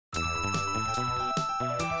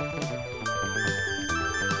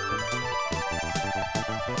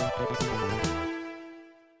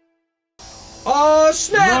Oh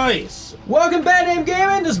snap! Nice. Welcome, Bad Name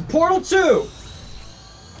Gaming. This is Portal 2.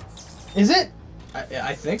 Is it?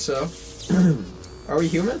 I think so. Are we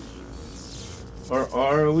human? Or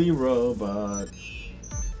are we robot?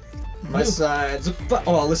 My sides.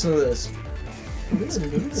 Oh, listen to this.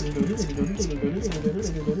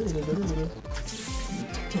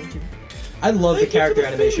 I love the character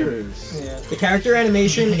animation. Yeah. The character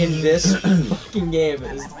animation in this fucking game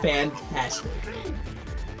is fantastic.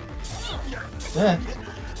 Yeah.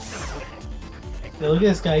 Yeah, look at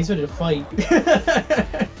this guy. He's ready to fight.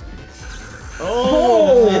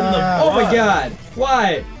 Oh, in the Oh my butt. god!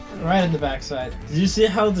 Why? Right in the backside. Did you see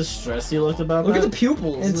how distressed he looked about Look that? at the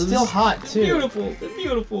pupils. It's This still is hot too. beautiful. They're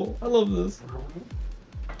beautiful. I love this.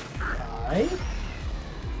 Hi.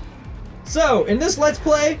 So, in this Let's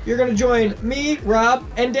Play, you're gonna join me, Rob,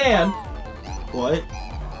 and Dan What?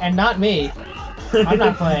 And not me. I'm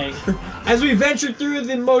not playing. as we venture through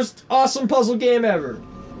the most awesome puzzle game ever.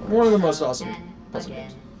 One of the most awesome puzzle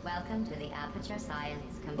games. Welcome to the Aperture Science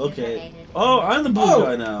Okay. Oh, I'm the blue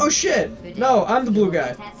guy now. Oh shit! No, I'm the blue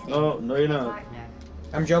guy. Oh, no, you're not.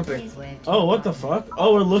 I'm jumping. Oh, what the fuck?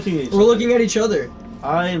 Oh, we're looking at each We're other. looking at each other.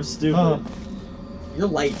 I am stupid. Oh. Your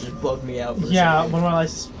light just bugged me out. For a Yeah, second. one of my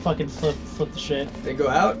lights just fucking flip the shit. They go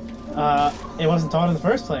out. It wasn't on in the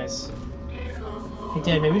first place. Hey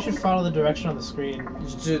Dan, maybe we should follow the direction on the screen.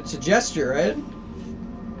 It's a gesture, right?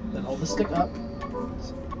 Then hold the stick up.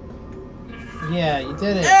 Yeah, you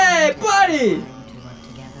did it. Hey, buddy!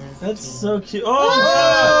 That's so cute. Oh,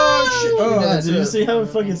 Oh shit! Oh, Yeah, that's did you it. see how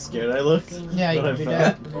fucking scared I looked? Yeah, you when I can do fell?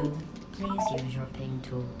 that. Please use your ping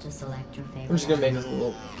tool to select your favorite. I'm just gonna make this a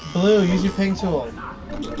little. Blue, use your ping tool.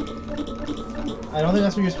 I don't think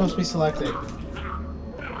that's what you're supposed to be selecting.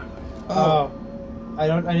 Oh. I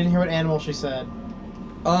didn't hear what animal she said.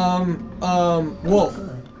 Wolf.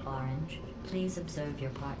 Good, Orange. Please observe your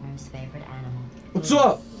partner's favorite animal. What's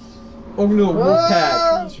up? Welcome to the wolf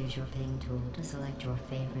pack. Please use your ping tool to select your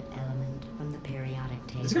favorite element from the periodic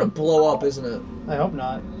table. It's gonna blow up, isn't it? I hope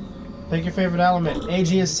not. Pick your favorite element.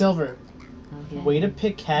 AG is silver. Okay. Way to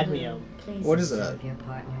pick cadmium. Please What is observe that? Your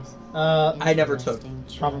partner's I never took. interesting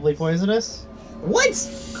choice. Probably poisonous. What?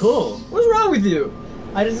 Cool. What's wrong with you?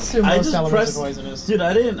 I just assume I most just elements pressed, are poisonous. dude.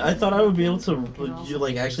 I thought I would be able to,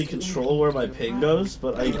 like, actually control where my ping goes,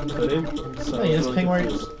 but I couldn't. So No, you I just was ping where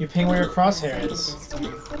confused. you ping where your crosshair is.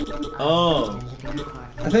 Oh,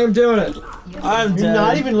 I think I'm doing it. I'm You're dead.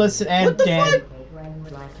 not even listening. And What the Dan. fuck?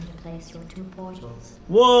 Would like you to place your two portals.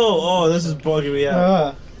 Whoa! Oh, this is bugging me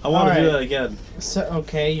out. I want to do alright. that again. So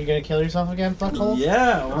okay, you're gonna kill yourself again, fuckhole?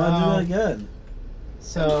 Yeah, I want to Oh. do that again.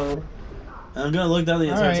 So And I'm gonna look down the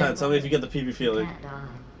entire Alright. time. Tell me if you get the PP feeling. Can't die.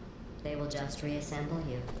 They will just reassemble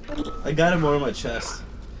you. I got it more in my chest.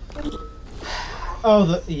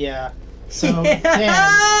 yeah. So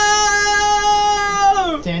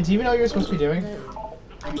Dan, do you even know what you're supposed to be doing?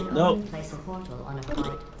 I can Nope. only place a portal on a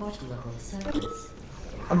quite portable surface.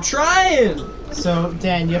 I'm trying. So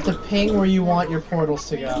Dan, you have to ping where you want your portals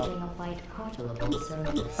to Placing go. a white portable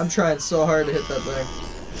surface. I'm trying so hard to hit that thing.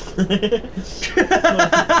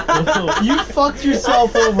 You fucked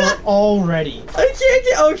yourself over already. I can't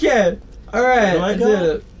get. Okay. All right. Where do I I go? did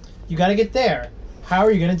it. You gotta get there. How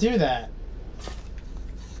are you gonna do that?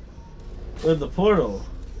 With the portal.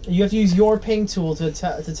 You have to use your ping tool to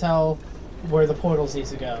tell where the portals need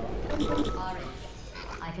to go. Orange.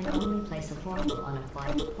 I can only place a portal on a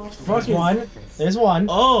white portable Fucking- One. surface. There's one.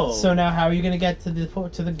 Oh. So now how are you gonna get to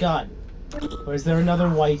the gun? Or is there another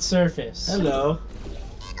white surface? Hello.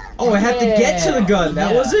 Oh, I have to get to the gun.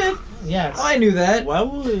 That Yeah. was it. Yes. Oh, I knew that. Why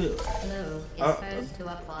would we? Blue is first to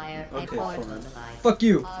acquire a okay, portal fine. device. Fuck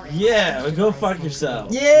you. Orange Yeah, is go to fuck place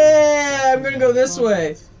yourself. a Yeah, I'm gonna go this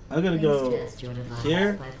way. I'm gonna go Please test your device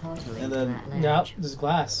here, by portaling and then- that ledge. Nope. There's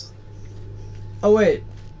glass. Oh wait.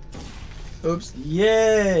 Oops.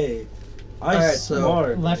 Yay! I Alright, so-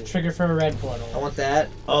 smart. Left trigger for a red I portal. want that.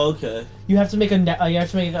 Oh, okay. You have to make a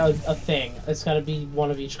thing. It's got to be one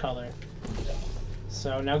of each color.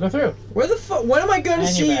 So now go through. Where the fuck? When am I gonna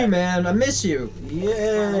And you're see you, back. man? I miss you. Yay!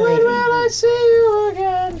 When will I see you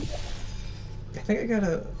again? I think I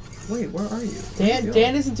gotta. Wait, where are you?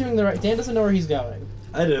 Dan isn't doing the right. Dan doesn't know where he's going.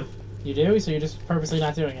 I do. You do, so you're just purposely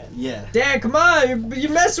not doing it. Yeah. Dan, come on!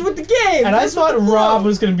 You're messing with the game. And I Mess with thought the flow. Rob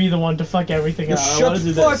was gonna be the one to fuck everything You up. I shut wanna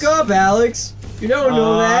the do fuck this. up, Alex. You don't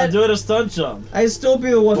know that. Do it a stunt jump. I still be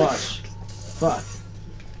the one. Watch. Fuck.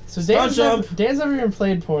 So Dan's never, jump. Dan's never even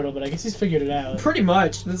played Portal, but I guess he's figured it out. Pretty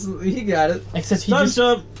much. He got it. Except he Stunt just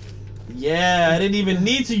jump. Yeah, I didn't even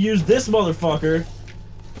need to use this motherfucker.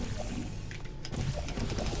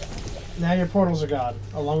 now your portals are gone,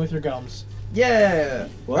 along with your gums. Yeah.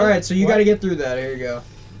 What? All right, so you What? got to get through that. Here you go.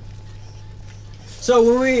 So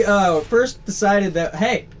when we first decided that,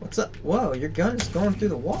 hey, what's up? Whoa, your gun is going through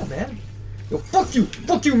the wall, man. Yo, fuck you,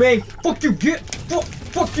 man. Fuck you,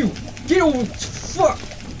 fuck you. Get over, fuck.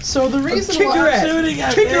 So the reason Kick your why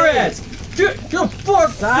ass. Kick your ass. Get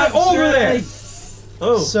fuck. Get over there.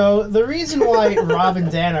 Oh. So the reason why Rob and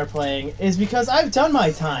Dan are playing is because I've done my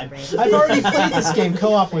time. I've already played this game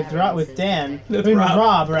co-op with Dan,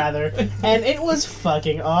 Rob rather, and it was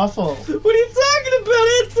fucking awful. What are you talking about?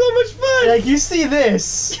 It's so much fun. Like you see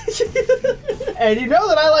this, and you know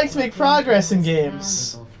that I like to make progress in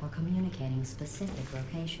games. For communicating specific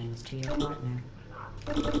locations to your partner.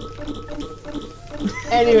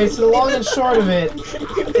 Anyway, so the long and short of it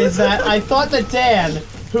is that I thought that Dan,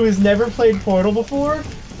 who has never played Portal before,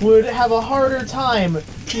 would have a harder time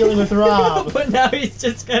dealing with Rob. But now he's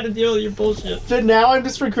just got to deal with your bullshit. But now I'm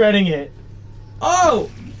just regretting it. Oh,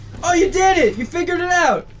 you did it! You figured it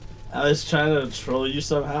out. I was trying to troll you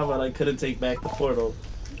somehow, but I couldn't take back the portal.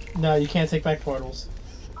 No, you can't take back portals.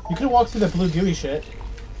 You could have walked through that blue gooey shit.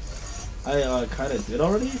 I kind of did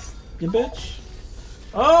already, you bitch.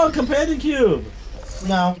 Oh, companion cube!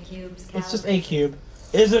 No, it's just a cube.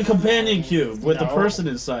 It's a companion cube with the No. person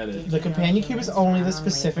inside it. The companion cube is only the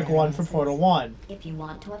specific one for Portal 1. If you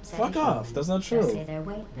want to upset Fuck off, that's not just say true. their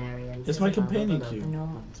weight variance It's is my above companion the cube.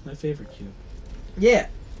 norm. It's my favorite cube. Yeah.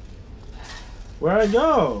 Where'd I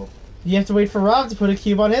go? You have to wait for Rob to put a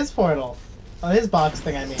cube on his portal. On his box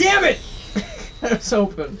thing, I mean. Damn it! I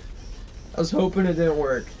was hoping it didn't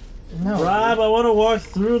work. No. Rob, I want to walk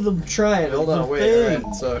through the. I'm trying. Hold on. the Wait. thing.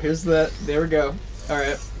 Alright. So here's that. There we go.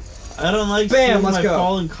 Alright. I don't like Bam, seeing let's my go.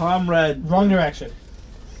 fallen comrade. Wrong direction.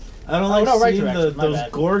 I don't like no, right seeing direction, my those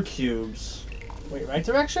bad. gore cubes. Wait, right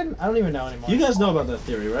direction? I don't even know anymore. You guys know about that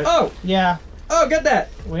theory, right? Oh! Yeah. Oh, get that!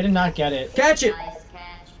 Way to not get it. Catch it! Nice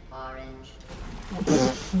catch,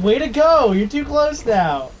 orange. Way to go! You're too close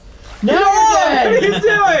now. Now No! What are you're you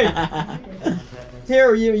dead! doing?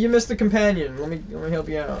 Here, you missed the companion. Let me help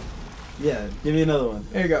you out. Yeah, give me another one.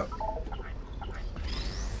 There you go.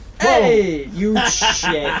 Hey, you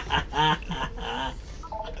shit.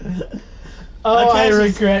 Oh, I I can't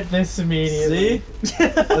just- regret this immediately. See?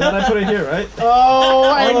 And then I put it here, right?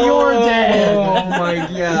 Oh, and you're dead! Oh my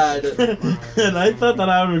god. And I thought that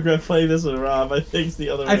I would regret playing this with Rob. I think it's the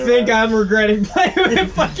other way I think around. I'm regretting playing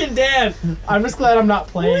with fucking Dan. I'm just glad I'm not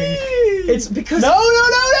playing. It's because No!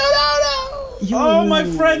 you. Oh, my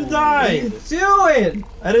friend What are you died! doing?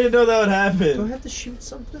 I didn't know that would Do I happen. have to shoot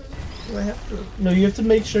something? Do I have to? No, you have to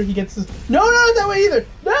make sure he gets this. No, not that way either!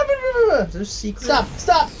 Is there a secret?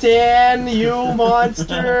 Stop, Dan, you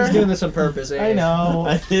monster! He's doing this on purpose. I know.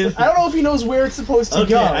 I didn't. I don't know if he knows where it's supposed to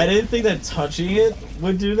Okay, go. I didn't think that touching it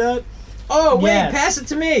would do that. Oh wait, Yes. pass it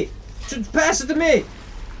to me. Pass it to me.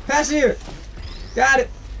 Pass it here. Got it.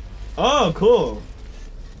 Oh, cool.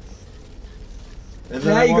 And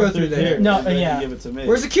Now I you walk go through there. here, No, and then you yeah. give it to me.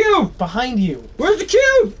 Where's the cube? Behind you. Where's the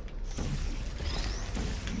cube?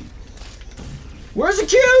 Where's the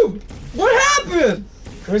cube? What happened?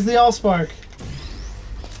 Where's the Allspark?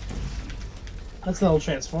 That's the old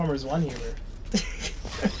Transformers 1 humor.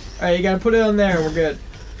 Alright, you gotta put it on there. We're good.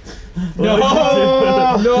 What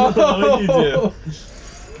No! would you do? No! What would you do?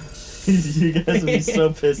 You guys would be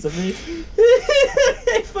so pissed at me.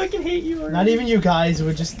 I fucking hate you already. Not even you guys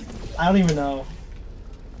would just. I don't even know.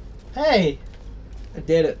 Hey, I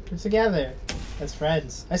did it. we're together as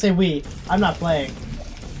friends. I say we. I'm not playing.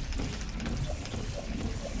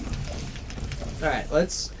 Alright,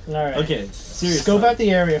 let's. Alright. Okay, seriously. Scope out the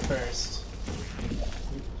area first.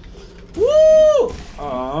 Woo!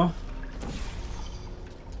 Aw.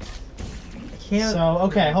 I can't. So,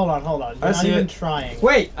 okay, hold on. You're I not see even it. trying.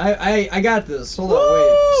 Wait, I got this. Hold on, Woo!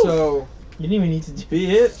 wait. So. You didn't even need to do.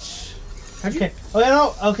 Bitch. How'd you. Okay. Oh,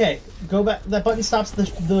 no. Okay. Go back. That button stops the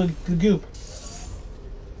goop.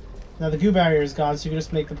 Now the goo barrier is gone, so you can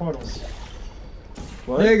just make the portals.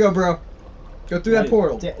 What? There you go, bro. Go through that Wait.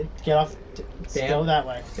 portal. Get off. Damn. Go that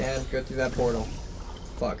way. Dan, go through that portal.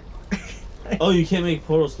 Fuck. Oh, you can't make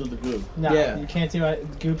portals through the group. No, Yeah. you can't do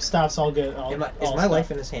it. Goop stops all good. All, Is all my stuff. life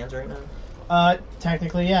in his hands right now?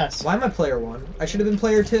 Technically yes. Why am I player 1? I should have been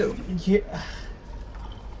player 2. Yeah.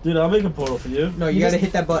 Dude, I'll make a portal for you. No, you You gotta just-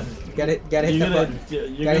 hit that button. You gotta hit You're that gonna, button. you're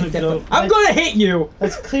Gotta gonna hit that go. button. I'm gonna hit you!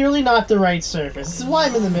 That's clearly not the right surface. This is why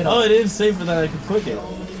I'm in the middle. Oh, it didn't say for that I could click it. Never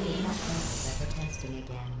testing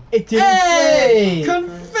again. It didn't Hey! say.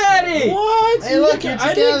 Confetti! What? Hey, look, you're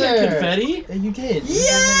I didn't get together. confetti. Yeah, you did. I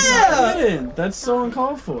Yeah! didn't. That's so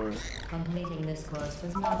uncalled for. Completing this course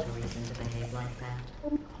was not a reason to behave like that.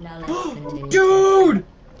 Now let's continue. Dude!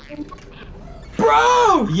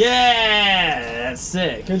 Bro! Yeah, that's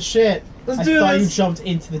sick. Good shit. Let's I do thought this. you jumped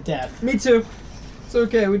into the death. Me too. It's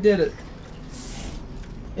okay, we did it.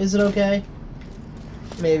 Is it okay?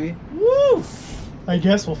 Maybe. Woo! I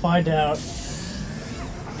guess we'll find out.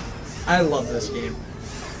 I love this game.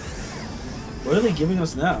 What are they giving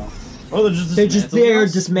us now? Oh, they're just They're dismantling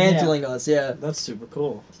us? dismantling us. Yeah. That's super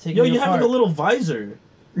cool. Taking Yo, you you have like apart. a little visor.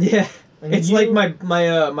 Yeah. And It's you- like my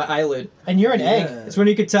eyelid. And you're an egg. It's when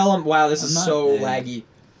you could tell them, wow, this I'm is not so egg. laggy.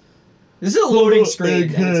 This is a loading screen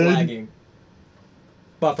and it's egghead. lagging.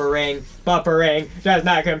 Buffering, does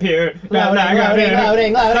not compute, does Loading, not loading, compute.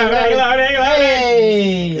 loading, loading, loading.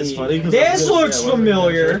 Hey! It's funny because This looks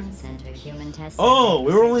familiar. Center human test Oh,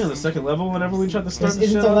 we were only on the subjects. second level whenever we tried to start This the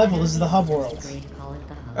isn't show. the level, this is the hub world. Agree to call it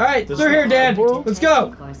the hub. Alright, This they're is here, Dad. horrible. Let's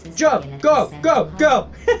go. Jump, go, go, go.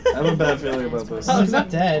 I have a bad feeling about this. Oh, He's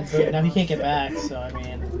not dead, but now he can't get back, so I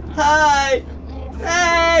mean... Hi.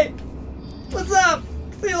 Hey. What's up?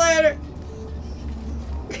 See you later.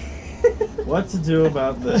 What to do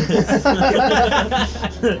about this?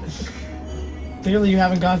 Clearly you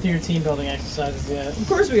haven't gone through your team building exercises yet. Of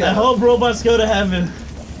course we I have. hope robots go to heaven.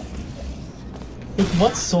 With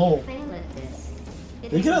what soul? Fail at this. It They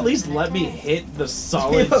can isn't at least even a let me test. hit the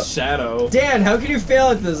solid Yo. shadow. Dan, how can you fail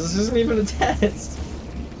at this? This isn't even a test.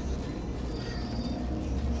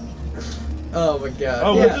 Oh my god.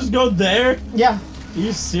 Oh, yeah. we'll just go there? Yeah. Are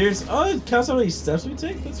you serious? Oh, it counts how many steps we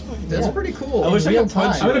take? That's fucking That's Yeah. pretty cool. I wish I real could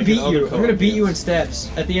punch time. you. I'm gonna like beat in other you. I'm gonna co-op beat you in games. steps.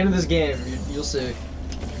 At the end of this game, you'll see.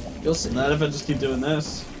 You'll see. Not if I just keep doing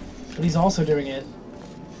this. But he's also doing it.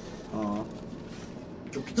 Aw.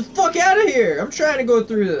 Get the fuck out of here! I'm trying to go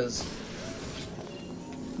through this.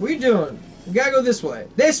 What are you doing? We gotta go this way.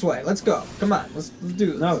 This way. Let's go. Come on. Let's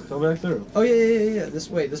do this. No, come back through. Oh yeah. This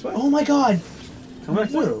way. This way. Oh my god! Come back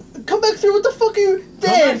through. Come back through, what the fuck are you... Come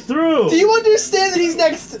Dan! back through! Do you understand that he's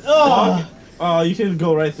next? Oh! Oh, you can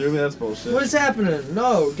go right through me? That's bullshit. What is happening?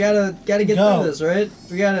 No, gotta get Go. through this, right?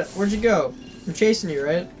 We gotta. Where'd you go? I'm chasing you,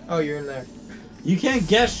 right? Oh, you're in there. You can't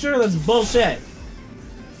gesture? That's bullshit.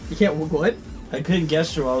 You can't. What? I couldn't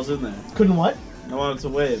gesture while I was in there. Couldn't what? I wanted to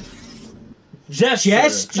wave. Gesture!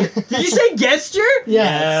 Gesture? Did you say gesture?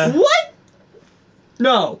 Yeah. What?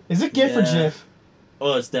 No. Is it GIF or Yeah. GIF?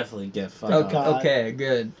 Oh, it's definitely GIF. Fuck Oh, off. God. Okay,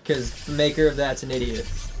 good. Because the maker of that's an idiot.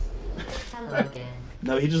 Hello again.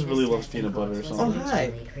 No, he just really This loves testing peanut butter or course was something. Oh, hi.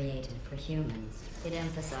 originally created for humans. It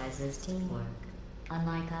emphasizes teamwork.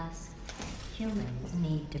 Unlike us, humans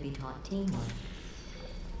need to be taught teamwork.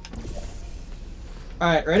 All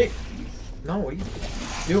right, ready? No, what are you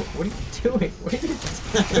doing? What are you doing? What are you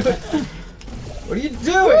doing? What are you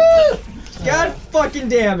doing? God fucking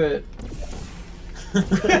damn it!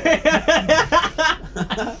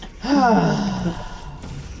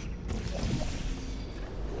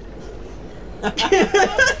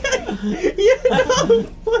 You know,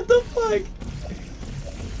 what the fuck?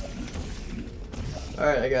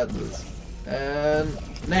 Alright, I got this. And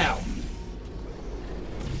now.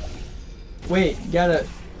 Wait, you gotta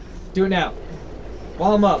do it now.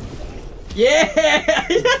 While I'm up. Yeah!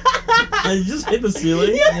 You just hit the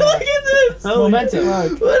ceiling? Yeah, look at this! Holy Momentum.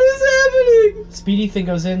 fuck. What is happening? Speedy thing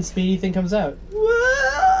goes in, speedy thing comes out. I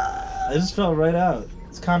What? just fell right out.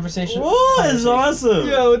 It's conversation. Whoa, it's awesome!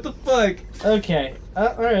 Yo, what the fuck? Okay.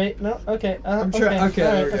 Alright. No, okay. I'm trying. Okay,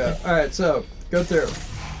 there we go. okay. Alright, so, go through.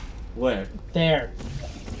 Where? There.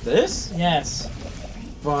 This? Yes.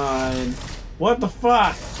 Fine. What the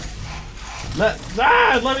fuck? Let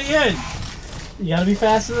me in! You gotta be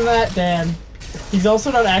faster than that, Dan. He's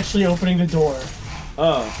also not actually opening the door.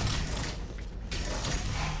 Oh.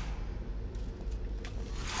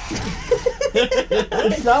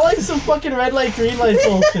 It's not like some fucking red light, green light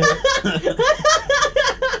bullshit.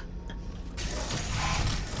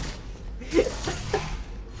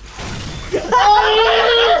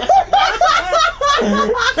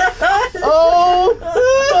 Oh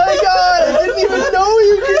my god! I didn't even know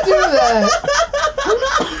you could do that!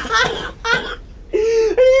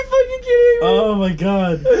 Are you fucking kidding me? Oh my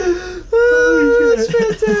god. Oh, that's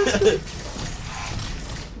fantastic.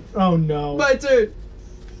 Oh no. My turn.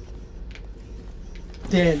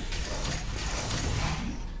 Dan.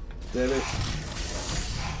 Damn it.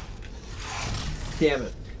 Damn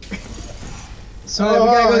it. So Alright, we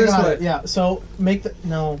gotta go I this got way. it. Yeah, so make the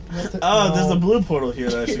no. Make the, Oh, no. there's a blue portal here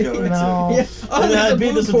that I should go into. No. Yeah. Oh, And then there's I a beat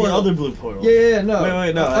blue this with the portal. other blue portal. Yeah, no.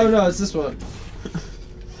 Wait, no, Oh, I- no, it's this one.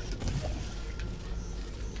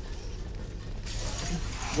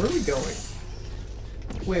 Where are we going?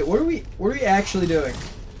 Wait, what are we actually doing?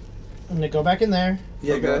 I'm gonna go back in there.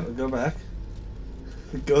 Yeah, Okay. go back.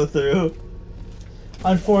 Go through.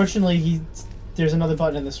 Unfortunately, there's another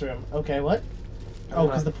button in this room. Okay, what? Oh, Uh-huh.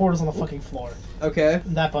 because the portal's on the fucking floor. Okay.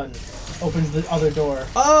 That button opens the other door,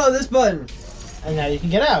 Oh, this button. and now you can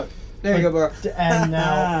get out. There you go, bro. And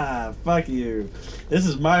now, Ah, fuck you. This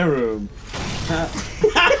is my room.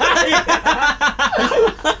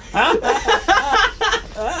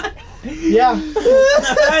 yeah.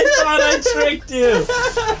 I thought I tricked you.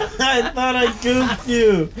 I thought I goofed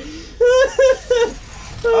you.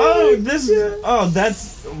 Oh, this is. Oh,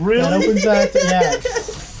 that's really. That opens that. Yeah.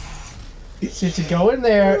 So you have to go in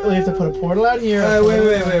there. We have to put a portal out here.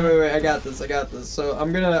 Wait. I got this. So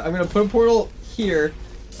I'm gonna put a portal here.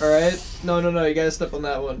 All right. No. You gotta step on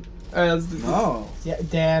that one. All right. Let's do this. Oh. Yeah,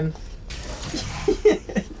 Dan.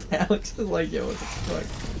 Alex is like, yo, what the fuck?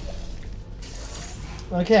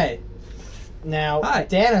 Okay. Now, Hi.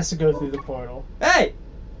 Dan has to go through the portal. Hey.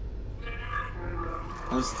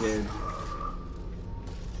 I'm scared.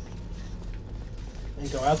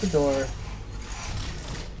 And go out the door.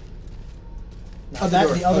 No,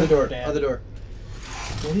 Other door. Dan. Other door.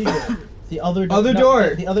 What are you doing? The other door. Other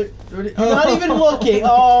door. The other. You're not even looking.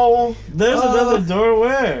 Oh. There's another door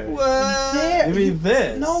where? What? There. You mean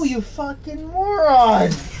this? No, you fucking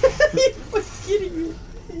moron. you fucking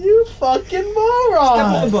You fucking moron. Step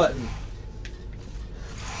on the button.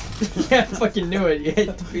 Yeah, I fucking knew it. You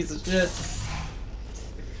hit the piece of shit.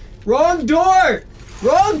 Wrong door!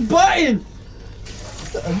 Wrong button!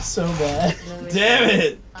 I'm so bad. Damn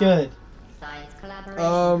it! Good. Science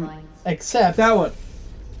collaboration points. Except That one.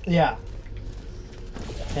 yeah.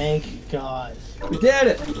 Thank God. We did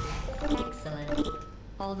it! Excellent.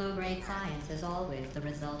 Although great science is always the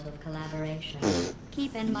result of collaboration,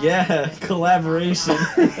 keep in mind. Yeah, that collaboration.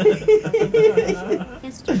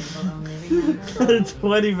 history will only remember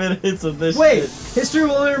 20 minutes of this Wait, shit. history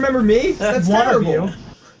will only remember me? That's One of terrible. you.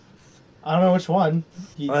 I don't know which one.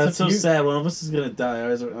 Oh, that's so sad. One of us is gonna die,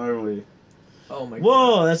 aren't we? Oh my god.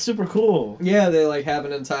 Whoa, that's super cool. Yeah, they like have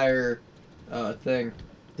an entire thing.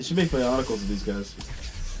 They should make Bionicles of these guys.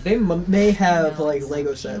 They may have like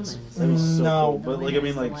Lego sets. That'd be so No. cool. But like, I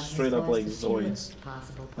mean, like straight up like Zoids,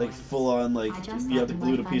 like full on like you have to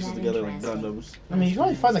glue the pieces together like Gundams. I mean, you can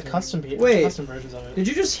only find the custom Wait. custom versions of it. Did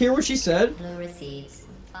you just hear what she said? Blue receives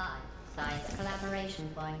 5 science collaboration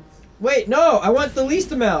points. Wait, no, I want the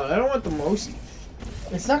least amount. I don't want the most.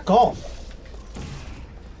 It's not golf.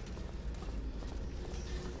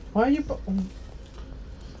 Why are you?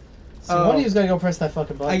 So one of you's gotta go press that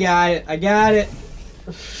fucking button. I got it.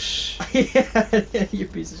 You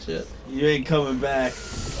piece of shit. You ain't coming back.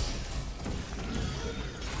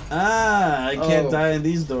 Ah, I can't Oh. die in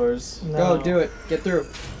these doors. No. Go, do it. Get through.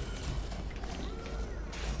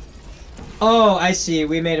 Oh, I see.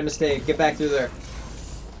 We made a mistake. Get back through there.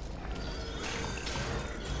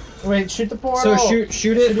 Wait, shoot the portal. So shoot it.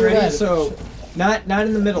 Shoot it Ready? red. So, not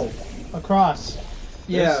in the middle. across.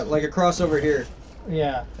 Yeah, This? like across over here.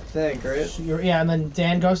 Yeah. I think, right? Yeah, and then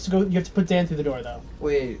Dan goes to go. You have to put Dan through the door, though.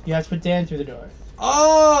 Wait. You have to put Dan through the door.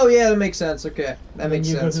 Oh, yeah, that makes sense. Okay, that And makes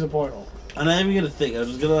then you sense. go through the portal. I'm not even gonna think. I'm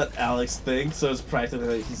just gonna let Alex think. So it's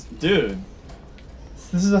practically like he's dude.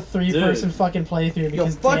 This is a three-person fucking playthrough Yo,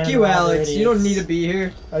 because fuck Dan you, and Rob are Alex. You don't need idiots. to be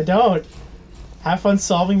here. I don't. Have fun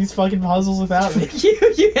solving these fucking puzzles without me.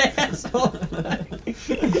 you asshole.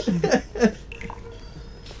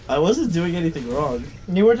 I wasn't doing anything wrong.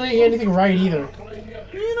 You weren't doing anything right either.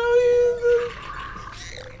 You know.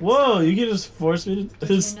 Whoa! You can just force me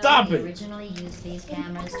to stop We it. originally used these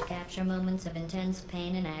cameras to capture moments of intense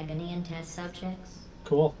pain and agony in test subjects.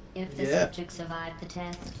 Cool. If the Yeah. subjects survived the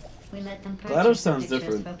test, we let them GLaDOS purchase the sounds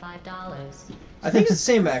pictures different. for $5. I think it's the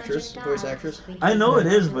same actress, voice actress. I know it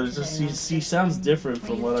is, but it's just she sounds different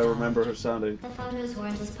from what I remember her sounding. The photos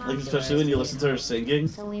weren't as Like popular especially as when you we listen to her hoped, singing.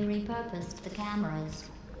 So we repurposed the cameras.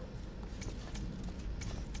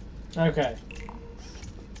 Okay.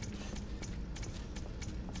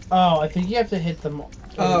 Oh, I think you have to hit them.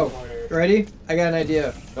 Oh, ready? I got an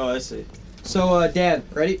idea. Oh, I see. So, Dan,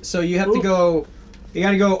 ready? So you have to Ooh. go. You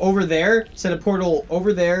gotta go over there, set a portal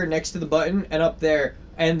over there next to the button, and up there.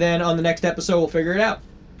 And then on the next episode, we'll figure it out.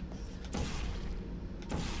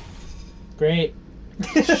 Great.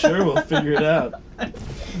 Sure, we'll figure it out.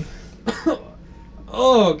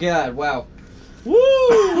 Oh, God, wow. Woo!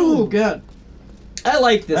 Oh, God. I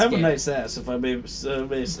like this I have game. a nice ass, if I may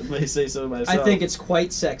say so myself. I think it's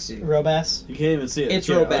quite sexy. Robass. You can't even see it. It's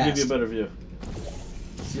Here, I'll robust. give you a better view.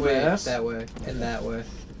 See my Wait, ass? that way, and that way.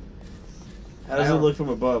 How does it look from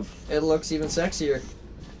above? It looks even sexier.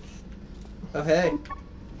 Oh, hey.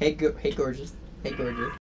 Hey, hey, gorgeous. Hey, gorgeous.